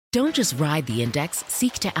Don't just ride the index,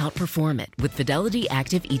 seek to outperform it with Fidelity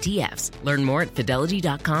Active ETFs. Learn more at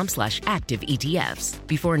fidelity.com/active ETFs.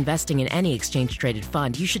 Before investing in any exchange-traded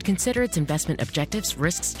fund, you should consider its investment objectives,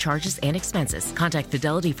 risks, charges, and expenses. Contact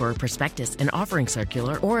Fidelity for a prospectus, an offering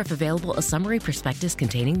circular, or if available, a summary prospectus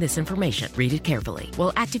containing this information. Read it carefully.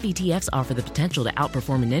 While active ETFs offer the potential to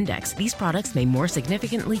outperform an index, these products may more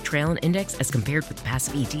significantly trail an index as compared with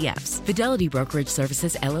passive ETFs. Fidelity Brokerage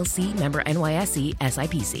Services, LLC, member NYSE,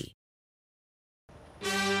 SIPC.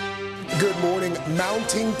 Good morning.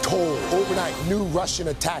 Mounting toll. Overnight, new Russian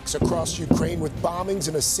attacks across Ukraine with bombings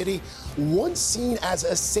in a city once seen as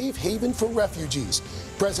a safe haven for refugees.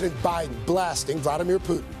 President Biden blasting Vladimir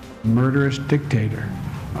Putin. Murderous dictator,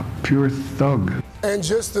 a pure thug. And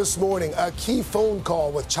just this morning, a key phone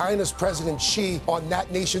call with China's President Xi on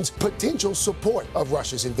that nation's potential support of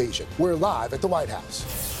Russia's invasion. We're live at the White House.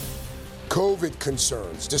 COVID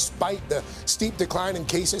concerns. Despite the steep decline in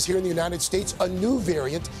cases here in the United States, a new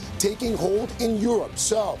variant taking hold in Europe.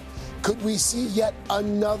 So, could we see yet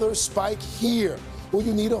another spike here? Will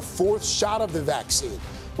you need a fourth shot of the vaccine?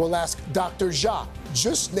 We'll ask Dr. Jha,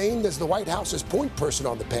 just named as the White House's point person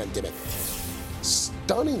on the pandemic.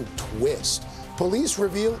 Stunning twist. Police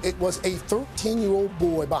reveal it was a 13-year-old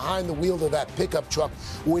boy behind the wheel of that pickup truck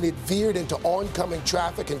when it veered into oncoming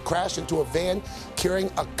traffic and crashed into a van carrying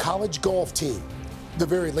a college golf team. The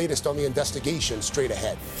very latest on the investigation straight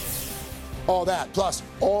ahead. All that, plus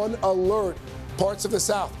on alert, parts of the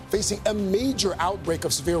South facing a major outbreak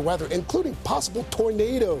of severe weather, including possible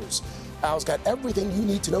tornadoes. Al's got everything you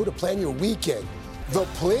need to know to plan your weekend. The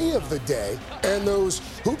play of the day and those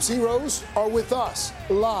Hoops heroes are with us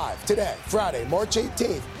live today, Friday, March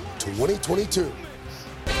 18th, 2022.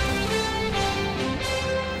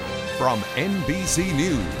 From NBC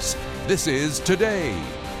News, this is Today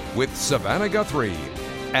with Savannah Guthrie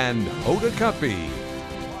and Hoda Kotb.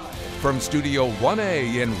 From Studio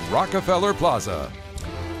 1A in Rockefeller Plaza.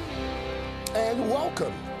 And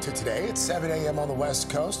welcome to Today. It's 7 a.m. on the West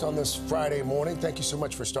Coast on this Friday morning. Thank you so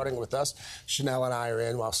much for starting with us. Chanel and I are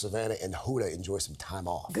in while Savannah and Hoda enjoy some time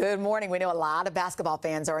off. Good morning. We know a lot of basketball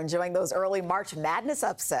fans are enjoying those early March Madness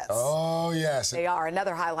upsets. Oh, yes. They are.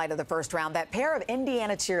 Another highlight of the first round, that pair of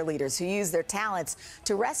Indiana cheerleaders who used their talents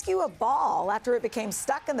to rescue a ball after it became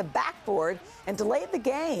stuck in the backboard and delayed the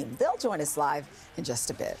game. They'll join us live in just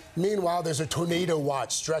a bit. Meanwhile, there's a tornado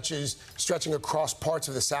watch stretching across parts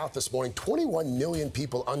of the South this morning. 21 million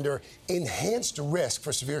people under enhanced risk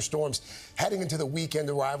for severe storms heading into the weekend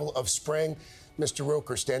arrival of spring. Mr.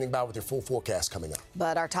 Roker standing by with your full forecast coming up.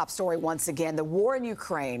 But our top story once again, the war in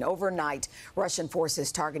Ukraine. Overnight, Russian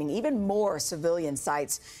forces targeting even more civilian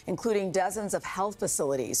sites, including dozens of health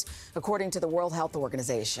facilities, according to the World Health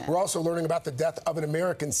Organization. We're also learning about the death of an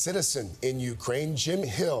American citizen in Ukraine, Jim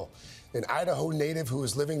Hill, an Idaho native who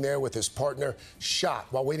was living there with his partner, shot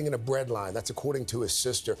while waiting in a bread line. That's according to his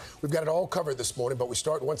sister. We've got it all covered this morning, but we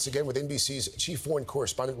start once again with NBC's chief foreign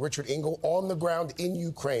correspondent, Richard Engel, on the ground in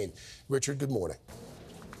Ukraine. Richard, good morning.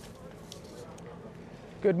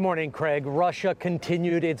 Good morning, Craig. Russia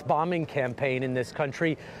continued its bombing campaign in this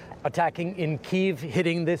country, attacking in Kyiv,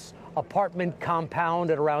 hitting this apartment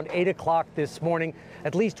compound at around 8 o'clock this morning.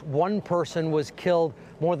 At least one person was killed.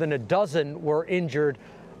 More than a dozen were injured.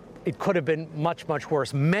 It could have been much, much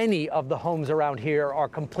worse. Many of the homes around here are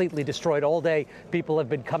completely destroyed. All day, people have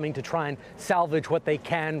been coming to try and salvage what they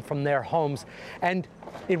can from their homes. And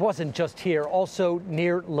it wasn't just here. Also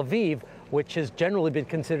near Lviv, which has generally been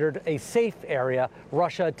considered a safe area,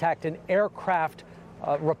 Russia attacked an aircraft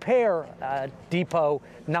repair depot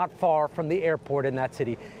not far from the airport in that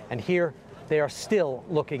city. And here, they are still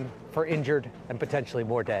looking for injured and potentially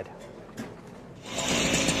more dead.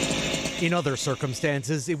 In other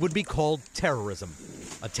circumstances, it would be called terrorism,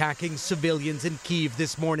 attacking civilians in Kyiv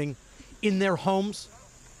this morning in their homes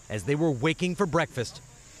as they were waking for breakfast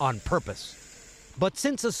on purpose. But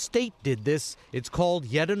since a state did this, it's called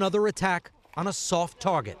yet another attack on a soft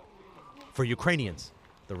target. For Ukrainians,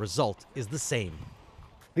 the result is the same.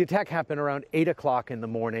 The attack happened around 8 o'clock in the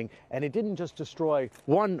morning, and it didn't just destroy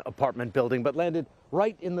one apartment building, but landed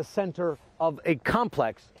right in the center of a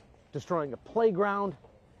complex, destroying a playground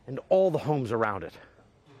and all the homes around it.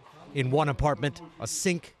 In one apartment, a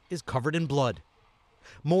sink is covered in blood.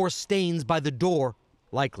 More stains by the door,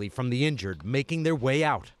 likely from the injured making their way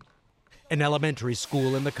out. An elementary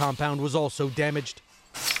school in the compound was also damaged.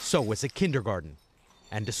 So was a kindergarten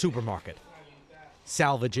and a supermarket.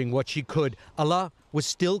 Salvaging what she could, Alla was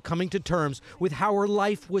still coming to terms with how her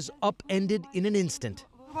life was upended in an instant.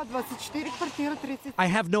 I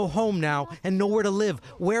have no home now and nowhere to live.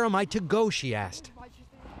 Where am I to go, she asked.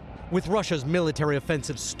 With Russia's military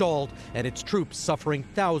offensive stalled and its troops suffering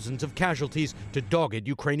thousands of casualties to dogged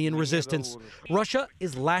Ukrainian resistance, Russia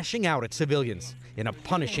is lashing out at civilians in a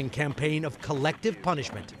punishing campaign of collective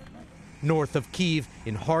punishment. North of Kyiv,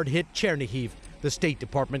 in hard-hit Chernihiv, the State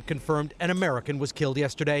Department confirmed an American was killed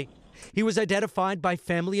yesterday. He was identified by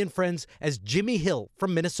family and friends as Jimmy Hill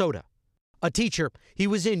from Minnesota. A teacher, he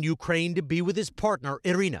was in Ukraine to be with his partner,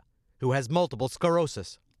 Irina, who has multiple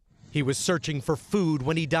sclerosis. He was searching for food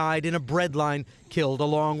when he died in a bread line, killed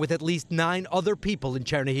along with at least 9 other people in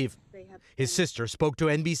Chernihiv. His sister spoke to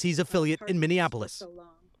NBC's affiliate in Minneapolis.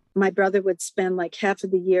 My brother would spend like half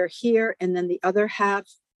of the year here and then the other half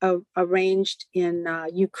arranged in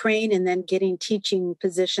Ukraine, and then getting teaching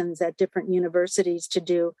positions at different universities to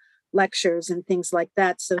do lectures and things like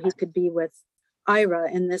that so he could be with Ira.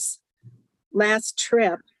 And this last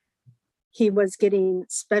trip, he was getting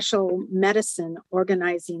special medicine,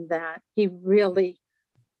 organizing that. He really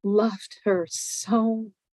loved her so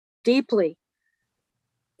deeply.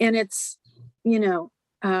 And it's, in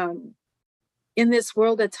this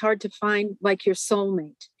world, it's hard to find like your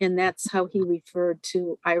soulmate. And that's how he referred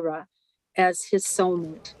to Ira, as his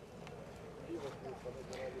soulmate.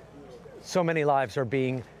 So many lives are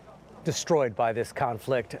being destroyed by this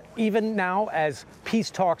conflict, even now as peace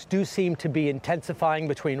talks do seem to be intensifying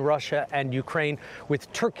between Russia and Ukraine,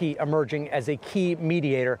 with Turkey emerging as a key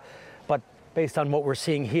mediator. But based on what we're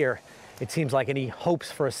seeing here, it seems like any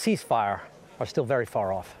hopes for a ceasefire are still very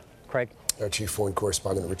far off. Craig? Our chief foreign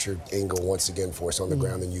correspondent, Richard Engel, once again for us on the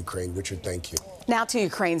ground in Ukraine. Richard, thank you. Now to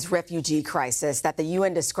Ukraine's refugee crisis that the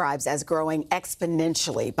UN describes as growing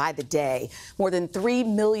exponentially by the day. More than 3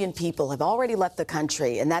 million people have already left the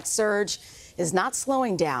country, and that surge is not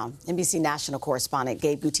slowing down. NBC national correspondent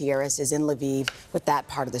Gabe Gutierrez is in Lviv with that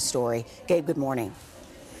part of the story. Gabe, good morning.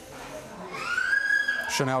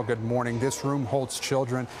 Chanel, good morning. This room holds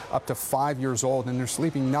children up to 5 years old, and they're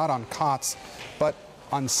sleeping not on cots, but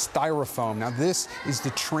on styrofoam. Now, this is the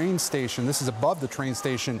train station. This is above the train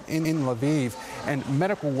station in Lviv, and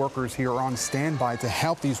medical workers here are on standby to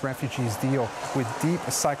help these refugees deal with deep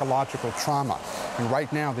psychological trauma. And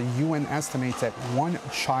right now, the UN estimates that 1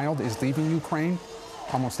 child is leaving Ukraine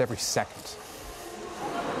almost every second.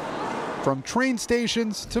 From train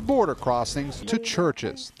stations to border crossings to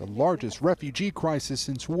churches, the largest refugee crisis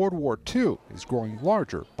since World War II is growing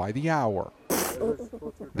larger by the hour.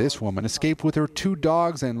 This woman escaped with her 2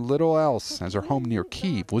 dogs and little else as her home near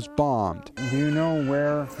Kyiv was bombed. Do you know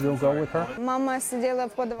where you'll go with her?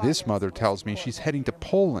 This mother tells me she's heading to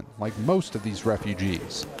Poland, like most of these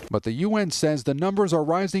refugees. But the UN says the numbers are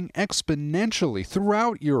rising exponentially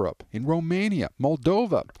throughout Europe, in Romania,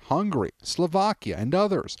 Moldova, Hungary, Slovakia, and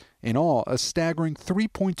others. In all, a staggering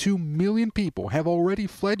 3.2 million people have already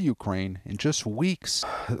fled Ukraine in just weeks.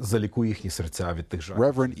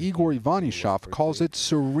 Reverend Igor Ivanishov calls it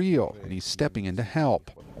surreal, and he's stepping in to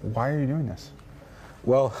help. Why are you doing this?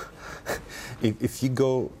 Well, if you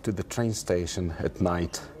go to the train station at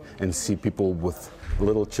night and see people with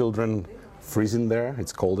little children freezing there,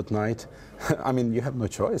 it's cold at night, I mean, you have no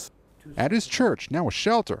choice. At his church, now a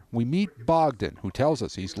shelter, we meet Bogdan, who tells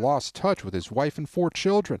us he's lost touch with his wife and 4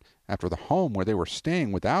 children after the home where they were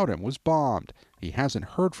staying without him was bombed. He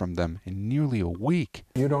hasn't heard from them in nearly a week.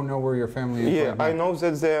 You don't know where your family is? Yeah, I know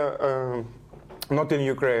that they're not in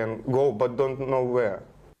Ukraine, but don't know where.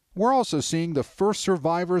 We're also seeing the first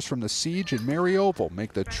survivors from the siege in Mariupol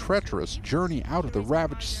make the treacherous journey out of the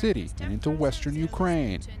ravaged city and into western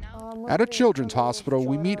Ukraine. At a children's hospital,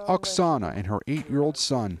 we meet Oksana and her 8-year-old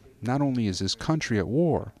son. Not only is his country at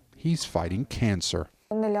war, he's fighting cancer.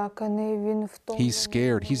 He's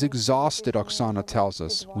scared. He's exhausted, Oksana tells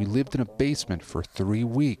us. We lived in a basement for 3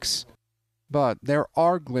 weeks. But there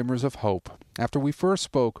are glimmers of hope. After we first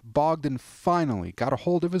spoke, Bogdan finally got a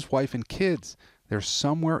hold of his wife and kids. They're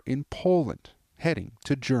somewhere in Poland, heading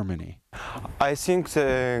to Germany. I think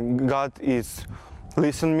God is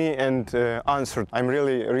listened me and answered. I'm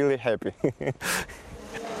really, really happy.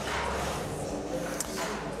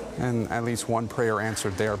 And at least one prayer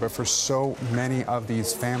answered there. But for so many of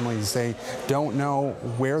these families, they don't know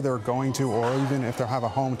where they're going to or even if they'll have a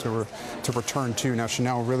home to return to. Now,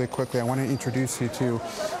 Chanel, really quickly, I want to introduce you to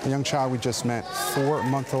a young child we just met,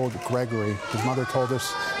 4-month-old Gregory. His mother told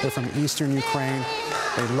us they're from eastern Ukraine.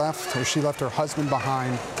 She left her husband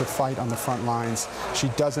behind to fight on the front lines. She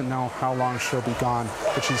doesn't know how long she'll be gone,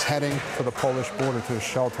 but she's heading for the Polish border to a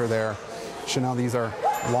shelter there. Chanel, these are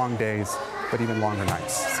long days, but even longer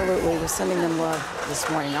nights. Absolutely. We're sending them love this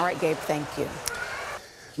morning. All right, Gabe, thank you.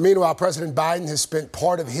 Meanwhile, President Biden has spent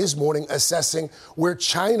part of his morning assessing where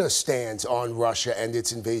China stands on Russia and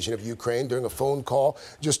its invasion of Ukraine during a phone call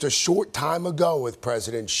just a short time ago with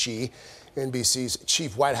President Xi. NBC's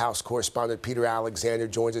chief White House correspondent Peter Alexander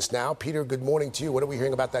joins us now. Peter, good morning to you. What are we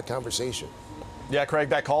hearing about that conversation? Yeah, Craig,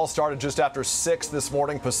 that call started just after 6 this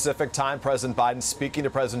morning Pacific time. President Biden speaking to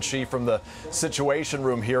President Xi from the Situation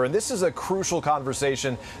Room here. And this is a crucial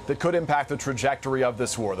conversation that could impact the trajectory of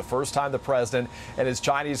this war. The first time the president and his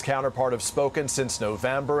Chinese counterpart have spoken since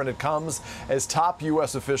November. And it comes as top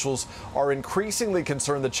U.S. officials are increasingly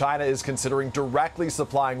concerned that China is considering directly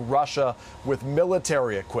supplying Russia with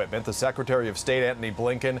military equipment. The Secretary of State, Antony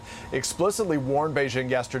Blinken, explicitly warned Beijing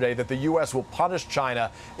yesterday that the U.S. will punish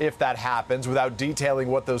China if that happens, without detailing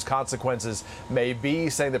what those consequences may be,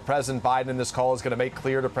 saying that President Biden in this call is going to make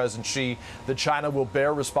clear to President Xi that China will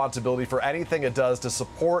bear responsibility for anything it does to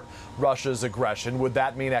support Russia's aggression. Would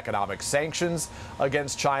that mean economic sanctions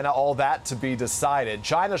against China? All that to be decided.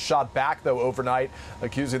 China shot back, though, overnight,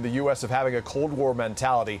 accusing the U.S. of having a Cold War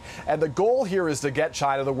mentality. And the goal here is to get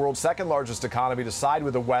China, the world's second largest economy, to side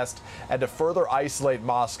with the West and to further isolate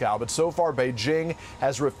Moscow. But so far, Beijing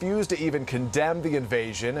has refused to even condemn the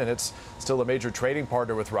invasion, and it's still a major trading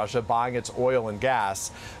partner with Russia, buying its oil and gas.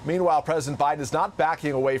 Meanwhile, President Biden is not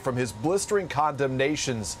backing away from his blistering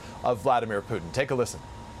condemnations of Vladimir Putin. Take a listen.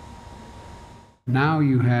 Now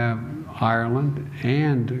you have Ireland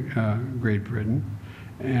and Great Britain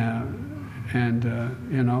and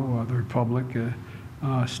the Republic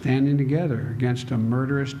standing together against a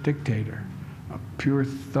murderous dictator, a pure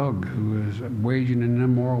thug who is waging an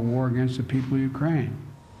immoral war against the people of Ukraine.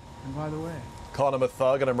 And by the way, calling him a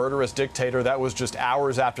thug and a murderous dictator. That was just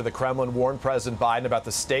hours after the Kremlin warned President Biden about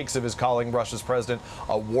the stakes of his calling Russia's president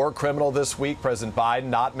a war criminal this week. President Biden,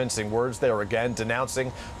 not mincing words there again,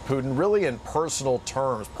 denouncing Putin really in personal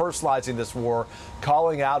terms, personalizing this war,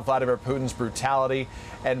 calling out Vladimir Putin's brutality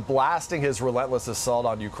and blasting his relentless assault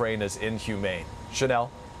on Ukraine as inhumane. Chanel?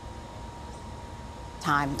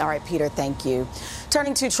 Time. All right, Peter, thank you.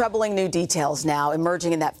 Turning to troubling new details now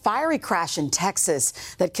emerging in that fiery crash in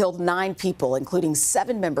Texas that killed 9 people, including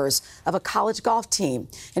 7 members of a college golf team.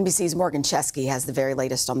 NBC's Morgan Chesky has the very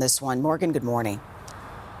latest on this one. Morgan, good morning.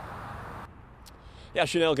 Yeah,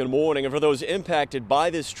 Chanel, good morning. And for those impacted by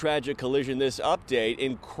this tragic collision, this update,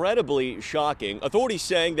 incredibly shocking. Authorities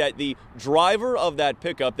saying that the driver of that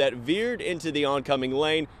pickup that veered into the oncoming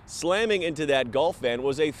lane, slamming into that golf van,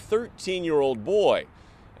 was a 13-year-old boy.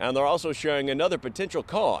 And they're also sharing another potential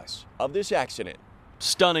cause of this accident.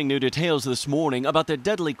 Stunning new details this morning about the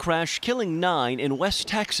deadly crash killing 9 in West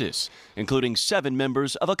Texas, including 7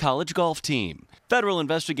 members of a college golf team. Federal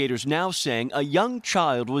investigators now saying a young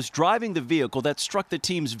child was driving the vehicle that struck the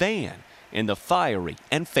team's van in the fiery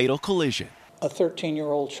and fatal collision. A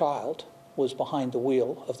 13-year-old child was behind the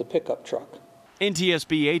wheel of the pickup truck.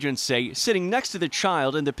 NTSB agents say sitting next to the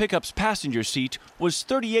child in the pickup's passenger seat was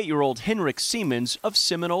 38-year-old Henrik Siemens of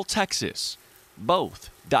Seminole, Texas. Both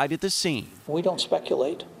died at the scene. We don't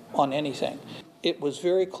speculate on anything. It was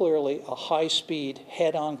very clearly a high-speed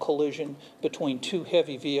head-on collision between 2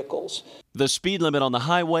 heavy vehicles. The speed limit on the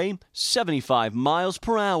highway, 75 miles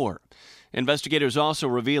per hour. Investigators also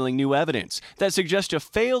revealing new evidence that suggests a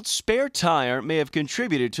failed spare tire may have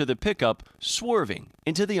contributed to the pickup swerving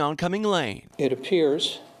into the oncoming lane. It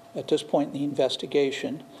appears at this point in the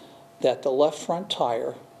investigation that the left front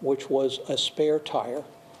tire, which was a spare tire,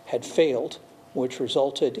 had failed, which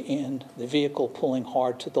resulted in the vehicle pulling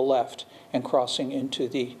hard to the left and crossing into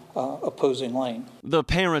the opposing lane. The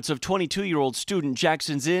parents of 22-year-old student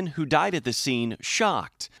Jackson Zinn, who died at the scene,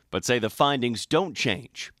 shocked, but say the findings don't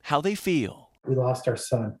change how they feel. We lost our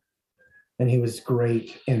son, and he was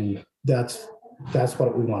great, and that's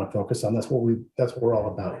what we want to focus on. That's what we're all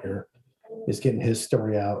about here, is getting his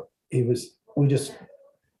story out.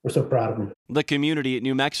 We're so proud of him. The community at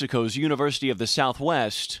New Mexico's University of the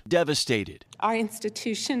Southwest devastated. Our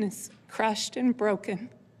institution is crushed and broken,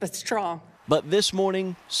 but strong. But this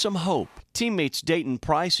morning, some hope. Teammates Dayton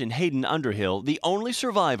Price and Hayden Underhill, the only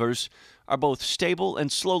survivors, are both stable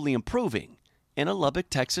and slowly improving in a Lubbock,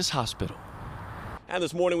 Texas hospital. And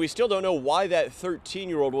this morning, we still don't know why that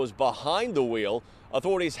 13-year-old was behind the wheel.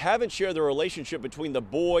 Authorities haven't shared the relationship between the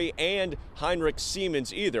boy and Heinrich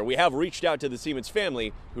Siemens either. We have reached out to the Siemens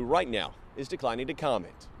family, who right now is declining to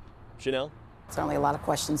comment. Chanel? Certainly a lot of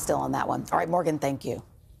questions still on that one. All right, Morgan, thank you.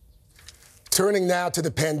 Turning now to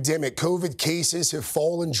the pandemic, COVID cases have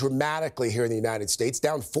fallen dramatically here in the United States,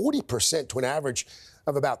 down 40% to an average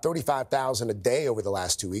of about 35,000 a day over the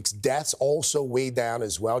last 2 weeks. Deaths also way down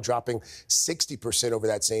as well, dropping 60% over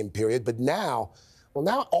that same period. But now, Well,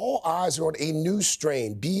 now all eyes are on a new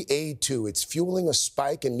strain, BA2. It's fueling a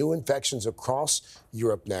spike in new infections across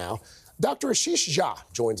Europe now. Dr. Ashish Jha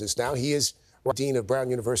joins us now. He is Dean of Brown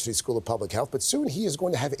University School of Public Health, but soon he is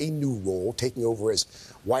going to have a new role, taking over as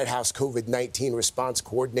White House COVID-19 response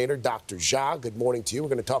coordinator. Dr. Jha, good morning to you. We're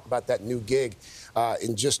going to talk about that new gig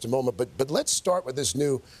in just a moment, but let's start with this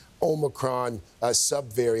new Omicron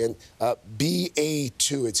subvariant,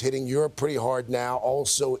 BA2. It's hitting Europe pretty hard now,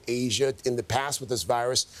 also Asia. In the past with this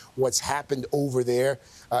virus, what's happened over there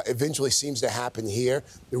eventually seems to happen here.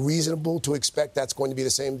 Reasonable to expect that's going to be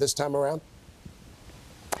the same this time around?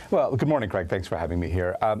 Well, good morning, Craig. Thanks for having me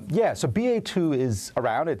here. Yeah, so BA2 is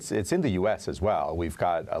around. It's in the U.S. as well. We've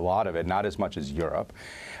got a lot of it, not as much as Europe.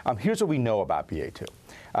 Here's what we know about BA2.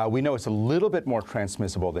 We know it's a little bit more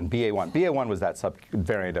transmissible than BA1. BA1 was that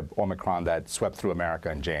subvariant of Omicron that swept through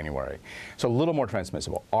America in January. So a little more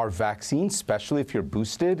transmissible. Our vaccines, especially if you're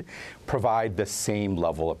boosted, provide the same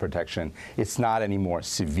level of protection. It's not any more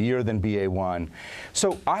severe than BA1.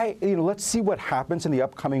 So let's see what happens in the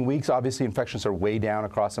upcoming weeks. Obviously, infections are way down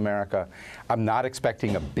across America. I'm not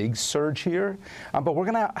expecting a big surge here, but we're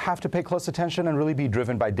going to have to pay close attention and really be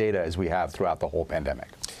driven by data as we have throughout the whole pandemic.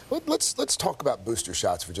 Let's talk about booster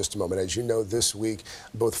shots for just a moment. As you know, this week,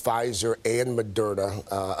 both Pfizer and Moderna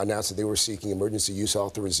announced that they were seeking emergency use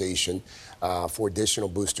authorization for additional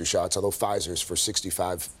booster shots, although Pfizer's for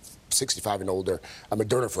 65 and older,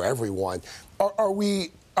 Moderna for everyone. Are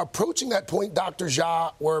we approaching that point, Dr.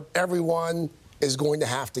 Jha, where everyone is going to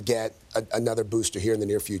have to get another booster here in the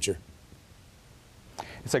near future?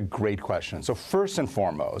 It's a great question. So first and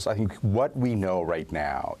foremost, I think what we know right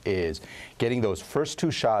now is getting those first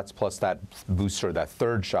two shots plus that booster, that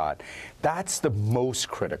third shot, that's the most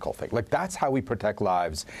critical thing. Like, that's how we protect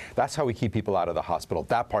lives. That's how we keep people out of the hospital.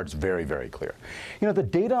 That part's very, very clear. You know, the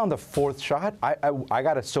data on the fourth shot, I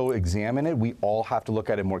got to so examine it. We all have to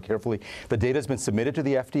look at it more carefully. The data has been submitted to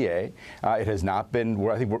the FDA. It has not been,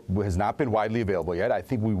 has not been widely available yet. I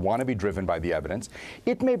think we want to be driven by the evidence.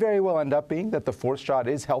 It may very well end up being that the fourth shot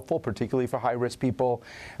is helpful, particularly for high-risk people.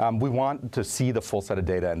 We want to see the full set of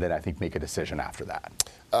data and then I think make a decision after that.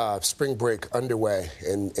 Spring break underway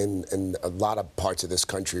in a lot of parts of this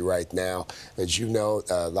country right now. As you know,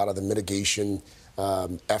 a lot of the mitigation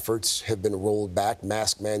efforts have been rolled back,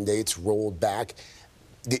 mask mandates rolled back.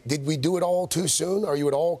 Did we do it all too soon? Are you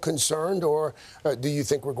at all concerned, or do you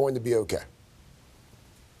think we're going to be okay?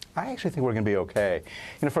 I actually think we're going to be okay.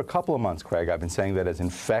 You know, for a couple of months, Craig, I've been saying that as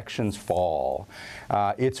infections fall,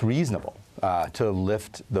 it's reasonable to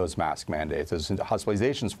lift those mask mandates. As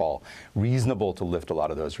hospitalizations fall, reasonable to lift a lot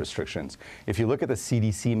of those restrictions. If you look at the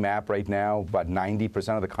CDC map right now, about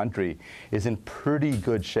 90% of the country is in pretty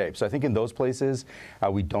good shape. So I think in those places,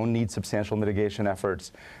 we don't need substantial mitigation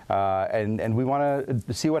efforts. And we want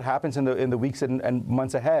to see what happens in the weeks and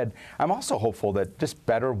months ahead. I'm also hopeful that just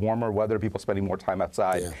better, warmer weather, people spending more time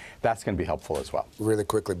outside, that's going to be helpful as well. Really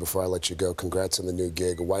quickly before I let you go, congrats on the new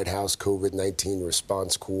gig, White House COVID-19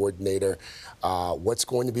 response coordinator. What's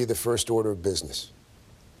going to be the first order of business?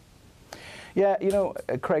 Yeah, you know,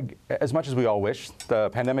 Craig, as much as we all wish, the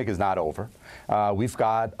pandemic is not over. We've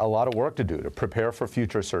got a lot of work to do to prepare for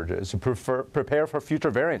future surges, to prepare for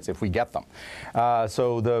future variants if we get them.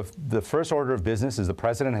 So the first order of business is the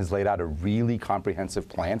president has laid out a really comprehensive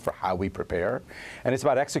plan for how we prepare. And it's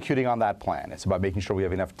about executing on that plan. It's about making sure we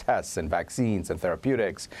have enough tests and vaccines and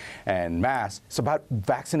therapeutics and masks. It's about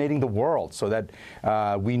vaccinating the world so that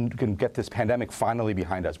we can get this pandemic finally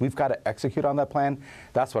behind us. We've got to execute on that plan.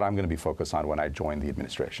 That's what I'm going to be focused on when I join the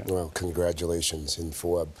administration. Well, congratulations. And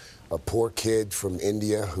for a poor kid from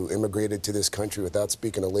India who immigrated to this country without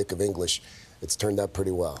speaking a lick of English, it's turned out pretty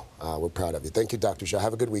well. We're proud of you. Thank you, Dr. Jha.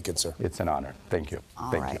 Have a good weekend, sir. It's an honor. Thank you.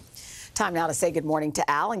 Thank you. Time now to say good morning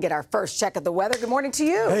to Al and get our first check of the weather. Good morning to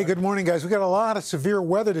you. Hey, good morning, guys. We got a lot of severe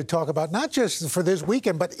weather to talk about, not just for this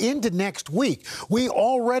weekend, but into next week. We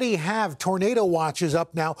already have tornado watches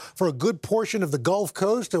up now for a good portion of the Gulf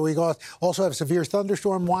Coast. We also have severe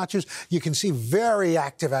thunderstorm watches. You can see very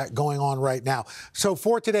active going on right now. So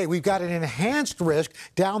for today, we've got an enhanced risk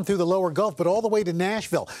down through the lower Gulf, but all the way to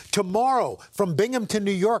Nashville. Tomorrow, from Binghamton,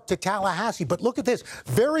 New York to Tallahassee. But look at this.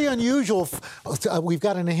 Very unusual. We've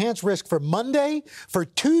got an enhanced risk for Monday, for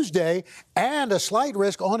Tuesday, and a slight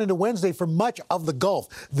risk on into Wednesday for much of the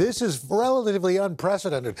Gulf. This is relatively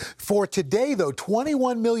unprecedented. For today, though,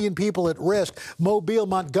 21 million people at risk. Mobile,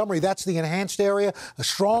 Montgomery, that's the enhanced area. A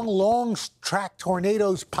strong, long-track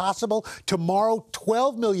tornadoes possible. Tomorrow,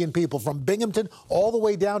 12 million people from Binghamton all the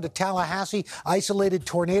way down to Tallahassee. Isolated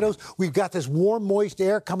tornadoes. We've got this warm, moist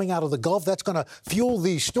air coming out of the Gulf. That's going to fuel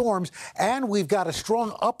these storms. And we've got a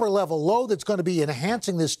strong upper-level low that's going to be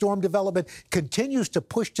enhancing this storm development. development continues to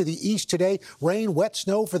push to the east today. Rain, wet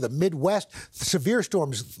snow for the Midwest. Severe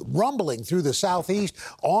storms rumbling through the southeast.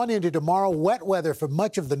 On into tomorrow, wet weather for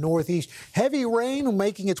much of the northeast. Heavy rain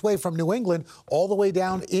making its way from New England all the way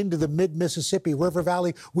down into the mid-Mississippi River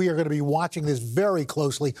Valley. We are going to be watching this very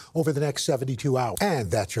closely over the next 72 hours. And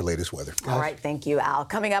that's your latest weather. All right, thank you, Al.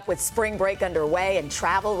 Coming up with spring break underway and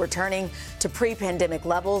travel returning to pre-pandemic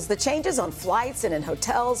levels, the changes on flights and in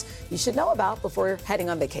hotels you should know about before heading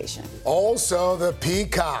on vacation. Also, the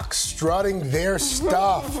Peacocks strutting their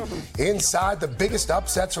stuff inside the biggest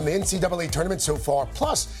upsets from the NCAA tournament so far.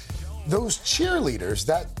 Plus, those cheerleaders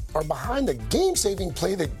that are behind a game-saving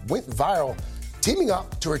play that went viral, teaming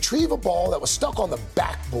up to retrieve a ball that was stuck on the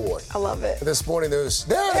backboard. I love it. This morning, there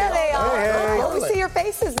they are. Hey. Well, we see your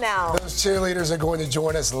faces now. Those cheerleaders are going to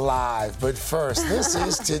join us live. But first, this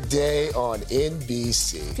is Today on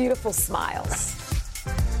NBC. Beautiful smiles.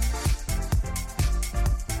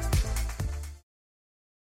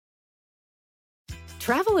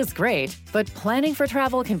 Travel is great, but planning for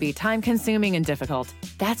travel can be time-consuming and difficult.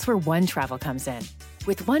 That's where One Travel comes in.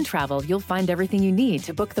 With One Travel, you'll find everything you need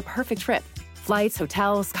to book the perfect trip. Flights,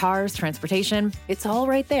 hotels, cars, transportation, it's all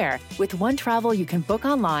right there. With One Travel, you can book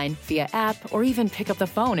online, via app, or even pick up the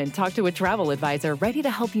phone and talk to a travel advisor ready to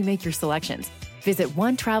help you make your selections. Visit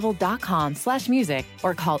onetravel.com/music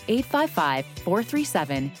or call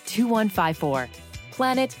 855-437-2154.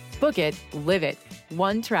 Plan it, book it, live it.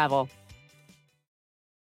 One Travel.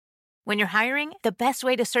 When you're hiring, the best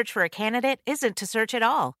way to search for a candidate isn't to search at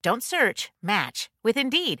all. Don't search, match with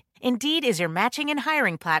Indeed. Indeed is your matching and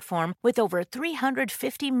hiring platform with over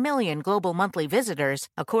 350 million global monthly visitors,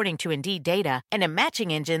 according to Indeed data, and a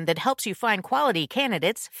matching engine that helps you find quality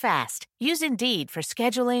candidates fast. Use Indeed for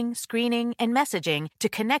scheduling, screening, and messaging to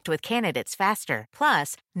connect with candidates faster.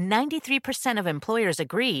 Plus, 93% of employers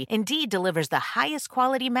agree Indeed delivers the highest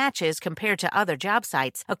quality matches compared to other job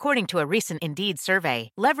sites, according to a recent Indeed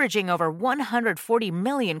survey. Leveraging over 140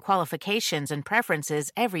 million qualifications and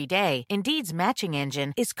preferences every day, Indeed's matching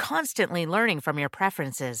engine is constantly learning from your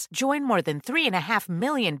preferences. Join more than 3.5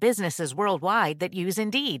 million businesses worldwide that use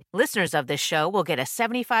Indeed. Listeners of this show will get a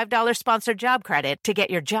 $75 sponsored job credit to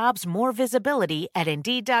get your jobs more visibility at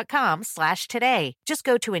Indeed.com/today. Just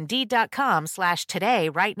go to Indeed.com/today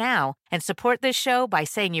right now and support this show by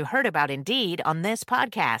saying you heard about Indeed on this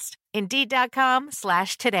podcast.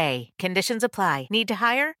 Indeed.com/today. Conditions apply. Need to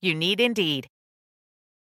hire? You need Indeed.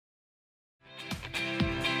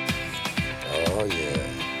 Oh, yeah.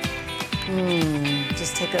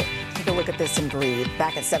 Just take a look at this and breathe.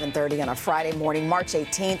 Back at 7:30 on a Friday morning, March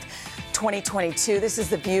 18th, 2022. This is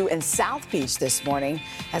the view in South Beach this morning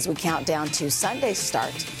as we count down to Sunday's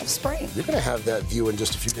start of spring. You're going to have that view in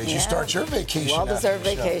just a few days. Yeah. You start your vacation. Well-deserved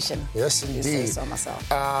vacation. Yes, indeed. You say so myself.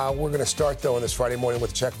 We're going to start, though, on this Friday morning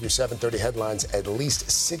with a check of your 7:30 headlines. At least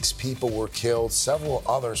 6 people were killed, several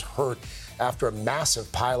others hurt after a massive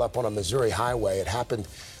pileup on a Missouri highway. It happened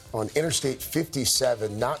on Interstate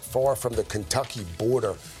 57, not far from the Kentucky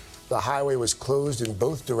border. The highway was closed in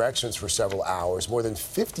both directions for several hours. More than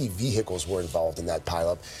 50 vehicles were involved in that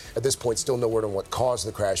pileup. At this point, still no word on what caused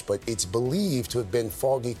the crash, but it's believed to have been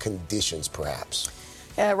foggy conditions, perhaps.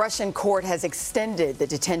 A Russian court has extended the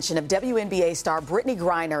detention of WNBA star Brittany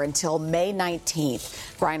Griner until May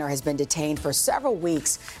 19th. Griner has been detained for several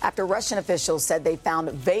weeks after Russian officials said they found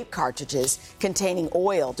vape cartridges containing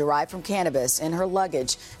oil derived from cannabis in her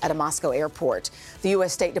luggage at a Moscow airport. The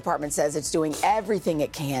U.S. State Department says it's doing everything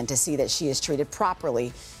it can to see that she is treated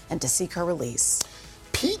properly and to seek her release.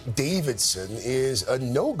 Pete Davidson is a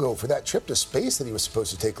no-go for that trip to space that he was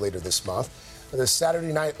supposed to take later this month. The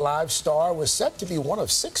Saturday Night Live star was set to be one of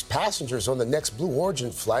 6 passengers on the next Blue Origin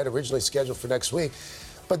flight, originally scheduled for next week.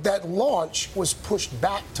 But that launch was pushed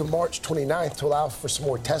back to March 29th to allow for some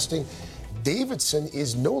more testing. Davidson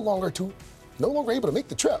is no longer able to make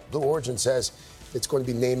the trip. Blue Origin says it's going to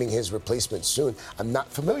be naming his replacement soon. I'm not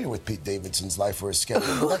familiar with Pete Davidson's life or his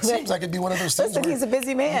schedule, but that seems like it'd be one of those things. Listen, he's a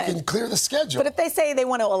busy man. You can clear the schedule. But if they say they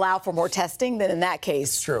want to allow for more testing, then in that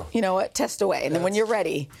case, it's true. You know what? Test away. And then when you're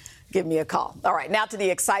ready, give me a call. All right, now to the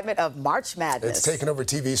excitement of March Madness. It's taken over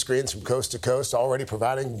TV screens from coast to coast, already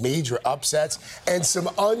providing major upsets and some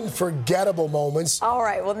unforgettable moments. All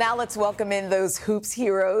right, well, now let's welcome in those hoops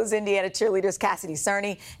heroes, Indiana cheerleaders Cassidy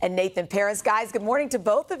Cerny and Nathan Paris. Guys, good morning to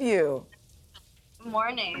both of you. Good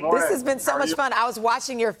morning. This has been so much fun. I was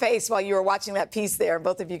watching your face while you were watching that piece there.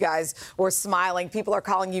 Both of you guys were smiling. People are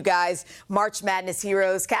calling you guys March Madness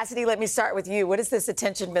heroes. Cassidy, let me start with you. What has this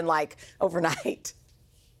attention been like overnight?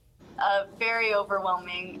 Very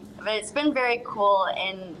overwhelming, but it's been very cool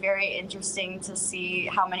and very interesting to see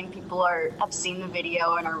how many people have seen the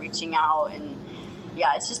video and are reaching out, and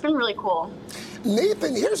yeah, it's just been really cool.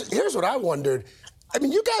 Nathan, here's what I wondered. I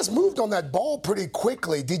mean, you guys moved on that ball pretty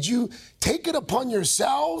quickly. Did you take it upon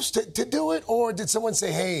yourselves to do it, or did someone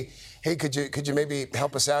say, hey, could you maybe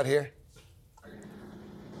help us out here?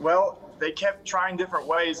 Well, they kept trying different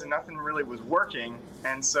ways and nothing really was working.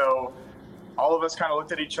 And so all of us kind of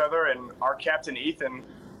looked at each other, and our captain, Ethan,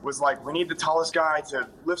 was like, we need the tallest guy to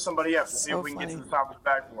lift somebody up to see if we can get to the top of the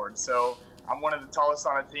backboard. So I'm one of the tallest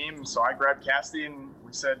on the team. So I grabbed Cassidy and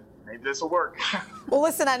we said, maybe this will work. Well,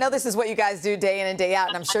 listen, I know this is what you guys do day in and day out,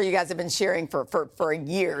 and I'm sure you guys have been cheering for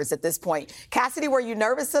years at this point. Cassidy, were you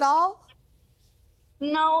nervous at all?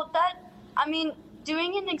 No,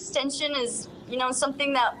 doing an extension is,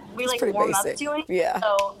 something that we warm up doing. Yeah.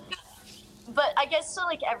 So, but I guess so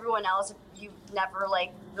everyone else, if you've never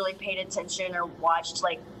really paid attention or watched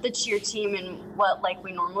the cheer team and what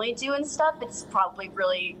we normally do and stuff, it's probably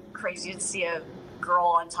really crazy to see a girl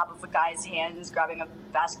on top of a guy's hands grabbing a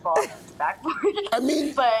basketball off the backboard. I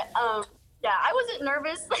mean, but yeah, I wasn't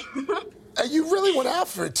nervous. You really went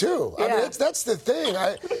after it too. Yeah. I mean, that's the thing.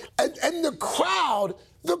 And the crowd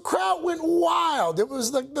went wild. It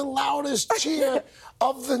was the loudest cheer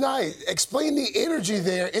of the night. Explain the energy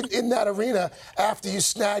there in that arena after you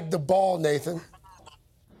snagged the ball, Nathan.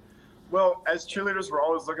 Well, as cheerleaders, we're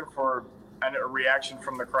always looking for a reaction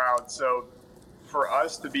from the crowd. So for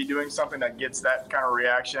us to be doing something that gets that kind of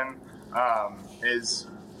reaction is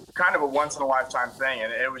kind of a once-in-a-lifetime thing.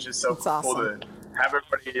 And it was just so cool to have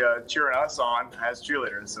everybody cheering us on as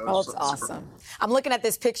cheerleaders. So it's awesome. I'm looking at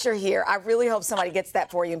this picture here. I really hope somebody gets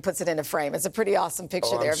that for you and puts it in a frame. It's a pretty awesome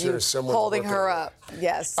picture there of you holding her up.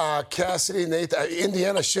 Yes. Cassidy, Nathan,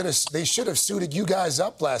 Indiana should have suited you guys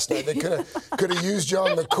up last night. They could have used you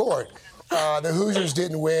on the court. The Hoosiers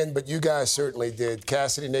didn't win, but you guys certainly did.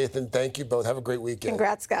 Cassidy, Nathan, thank you both. Have a great weekend.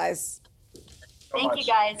 Congrats, guys. Thank you,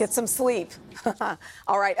 guys. Get some sleep.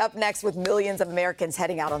 All right, up next, with millions of Americans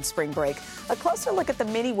heading out on spring break, a closer look at the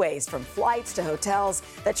many ways, from flights to hotels,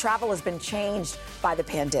 that travel has been changed by the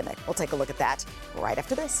pandemic. We'll take a look at that right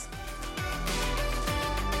after this.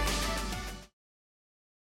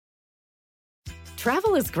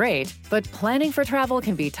 Travel is great, but planning for travel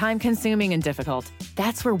can be time-consuming and difficult.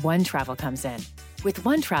 That's where One Travel comes in. With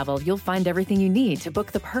One Travel, you'll find everything you need to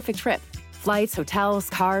book the perfect trip. Flights, hotels,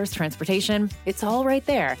 cars, transportation, it's all right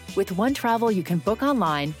there. With One Travel, you can book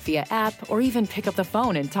online, via app, or even pick up the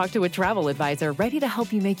phone and talk to a travel advisor ready to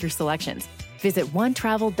help you make your selections. Visit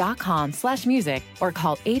onetravel.com/music or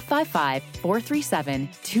call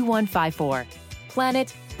 855-437-2154. Plan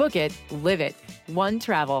it, book it, live it. One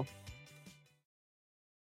Travel.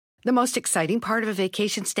 The most exciting part of a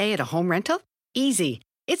vacation stay at a home rental? Easy.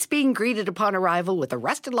 It's being greeted upon arrival with a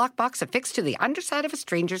rusted lockbox affixed to the underside of a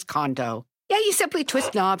stranger's condo. Yeah, you simply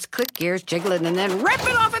twist knobs, click gears, jiggle it, and then rip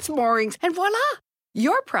it off its moorings, and voila!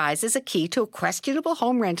 Your prize is a key to a questionable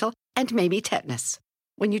home rental and maybe tetanus.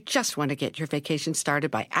 When you just want to get your vacation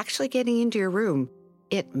started by actually getting into your room,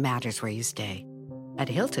 it matters where you stay. At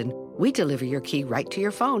Hilton, we deliver your key right to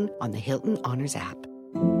your phone on the Hilton Honors app.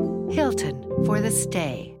 Hilton, for the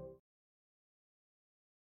stay.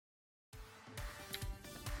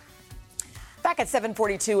 Back at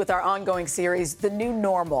 7:42 with our ongoing series, The New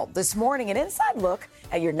Normal. This morning, an inside look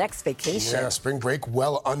at your next vacation. Yeah, spring break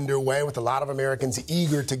well underway, with a lot of Americans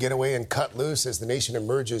eager to get away and cut loose as the nation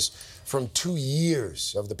emerges from 2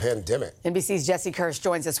 years of the pandemic. NBC's Jesse Kirsch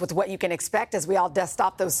joins us with what you can expect as we all dust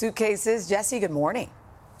off those suitcases. Jesse, good morning.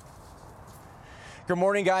 Good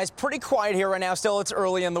morning, guys. Pretty quiet here right now. Still, it's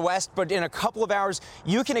early in the West, but in a couple of hours,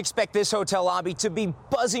 you can expect this hotel lobby to be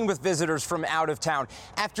buzzing with visitors from out of town.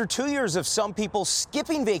 After 2 years of some people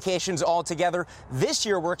skipping vacations altogether, this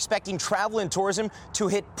year we're expecting travel and tourism to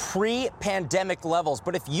hit pre-pandemic levels.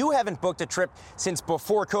 But if you haven't booked a trip since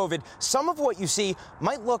before COVID, some of what you see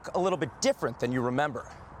might look a little bit different than you remember.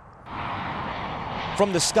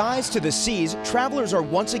 From the skies to the seas, travelers are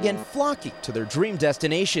once again flocking to their dream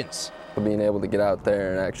destinations. Being able to get out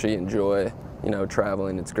there and actually enjoy,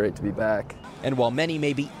 traveling, it's great to be back. And while many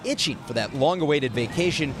may be itching for that long-awaited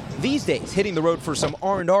vacation, these days hitting the road for some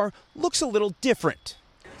R&R looks a little different.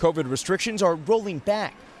 COVID restrictions are rolling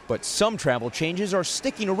back, but some travel changes are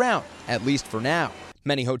sticking around, at least for now.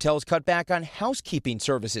 Many hotels cut back on housekeeping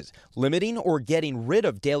services, limiting or getting rid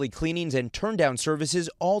of daily cleanings and turn-down services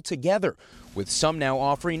altogether, with some now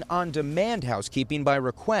offering on-demand housekeeping by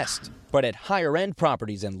request. But at higher-end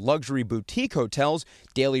properties and luxury boutique hotels,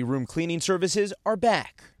 daily room cleaning services are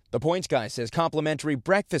back. The Points Guy says complimentary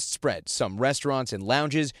breakfast spreads, some restaurants and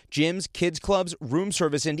lounges, gyms, kids clubs, room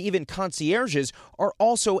service, and even concierges are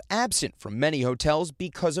also absent from many hotels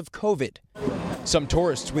because of COVID. Some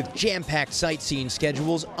tourists with jam-packed sightseeing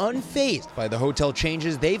schedules unfazed by the hotel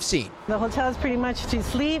changes they've seen. The hotel is pretty much to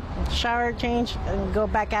sleep, shower, change, and go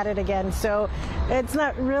back at it again. So it's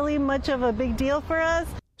not really much of a big deal for us.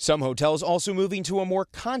 Some hotels also moving to a more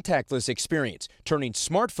contactless experience, turning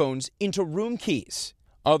smartphones into room keys.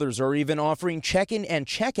 Others are even offering check-in and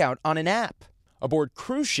check-out on an app. Aboard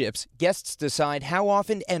cruise ships, guests decide how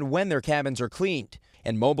often and when their cabins are cleaned.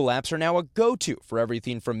 And mobile apps are now a go-to for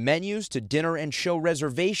everything from menus to dinner and show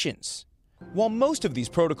reservations. While most of these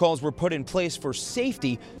protocols were put in place for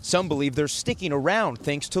safety, some believe they're sticking around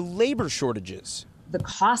thanks to labor shortages. The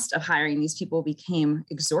cost of hiring these people became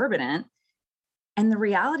exorbitant. And the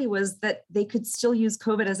reality was that they could still use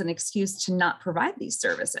COVID as an excuse to not provide these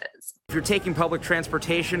services. If you're taking public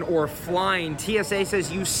transportation or flying, TSA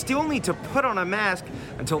says you still need to put on a mask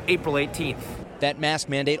until April 18th. That mask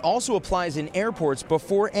mandate also applies in airports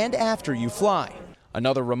before and after you fly.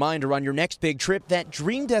 Another reminder on your next big trip that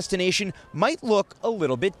dream destination might look a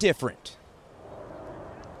little bit different.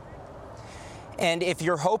 And if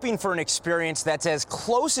you're hoping for an experience that's as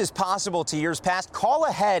close as possible to years past, call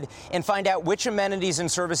ahead and find out which amenities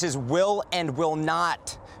and services will and will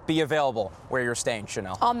not be available where you're staying,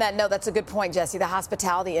 Chanel. On that note, that's a good point, Jesse. The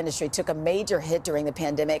hospitality industry took a major hit during the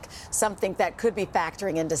pandemic, something that could be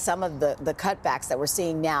factoring into some of the cutbacks that we're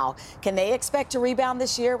seeing now. Can they expect to rebound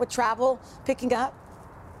this year with travel picking up?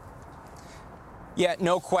 Yeah,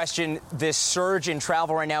 no question. This surge in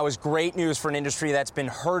travel right now is great news for an industry that's been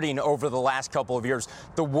hurting over the last couple of years.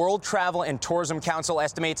 The World Travel and Tourism Council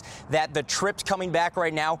estimates that the trips coming back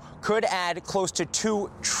right now could add close to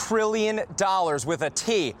 $2 trillion with a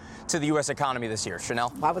T to the U.S. economy this year.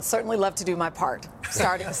 Chanel? Well, I would certainly love to do my part,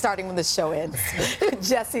 starting when the show ends.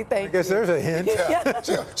 Jesse, thank you. I guess there's a hint.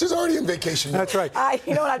 She's already in vacation. That's right.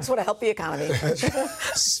 You know what? I just want to help the economy.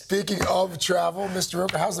 Speaking of travel, Mr.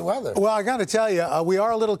 Roper, how's the weather? Well, I got to tell you, we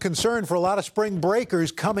are a little concerned for a lot of spring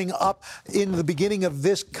breakers coming up in the beginning of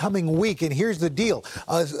this coming week. And here's the deal.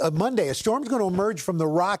 Monday, a storm's going to emerge from the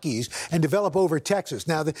Rockies and develop over Texas.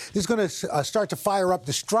 Now, this is going to start to fire up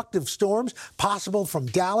destructive storms possible from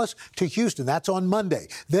Dallas to Houston. That's on Monday.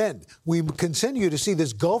 Then we continue to see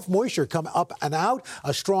this Gulf moisture come up and out,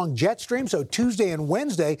 a strong jet stream. So Tuesday and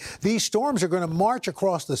Wednesday, these storms are going to march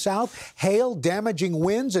across the south, hail, damaging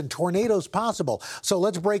winds, and tornadoes possible. So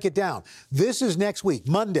let's break it down. This is next week,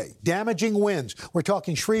 Monday, damaging winds. We're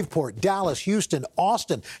talking Shreveport, Dallas, Houston,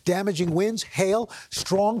 Austin, damaging winds, hail,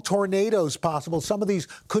 strong tornadoes possible. Some of these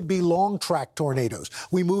could be long track tornadoes.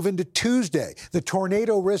 We move into Tuesday. The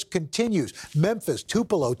tornado risk continues. Memphis,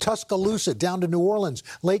 Tupelo, Tuscaloosa, down to New Orleans,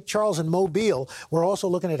 Lake Charles, and Mobile. We're also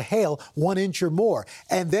looking at hail 1 inch or more.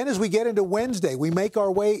 And then as we get into Wednesday, we make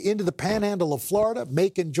our way into the panhandle of Florida,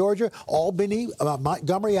 Macon, Georgia, Albany,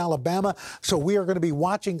 Montgomery, Alabama. So we are going to be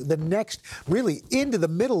watching the next, really into the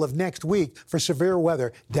middle of next week for severe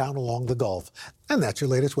weather down along the Gulf. And that's your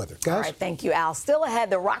latest weather, guys. All right, thank you, Al. Still ahead,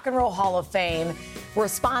 the Rock and Roll Hall of Fame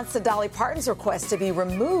responds to Dolly Parton's request to be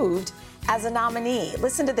removed as a nominee.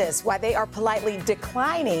 Listen to this, why they are politely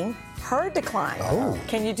declining her decline. Oh.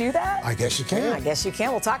 Can you do that? I guess you can. Yeah, I guess you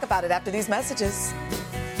can. We'll talk about it after these messages.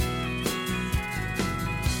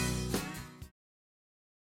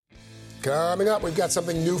 Coming up, we've got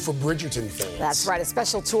something new for Bridgerton fans. That's right, a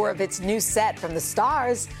special tour of its new set from the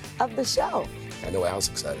stars of the show. I know Al's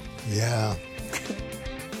excited. Yeah.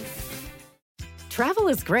 Travel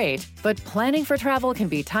is great, but planning for travel can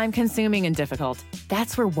be time-consuming and difficult.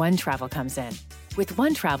 That's where One Travel comes in. With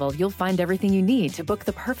One Travel, you'll find everything you need to book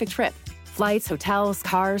the perfect trip. Flights, hotels,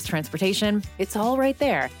 cars, transportation, it's all right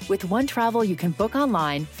there. With One Travel, you can book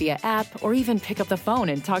online, via app, or even pick up the phone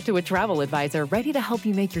and talk to a travel advisor ready to help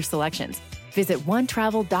you make your selections. Visit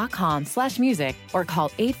onetravel.com/music or call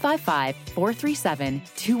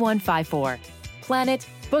 855-437-2154. Plan it,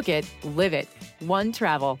 book it, live it. One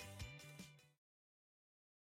Travel.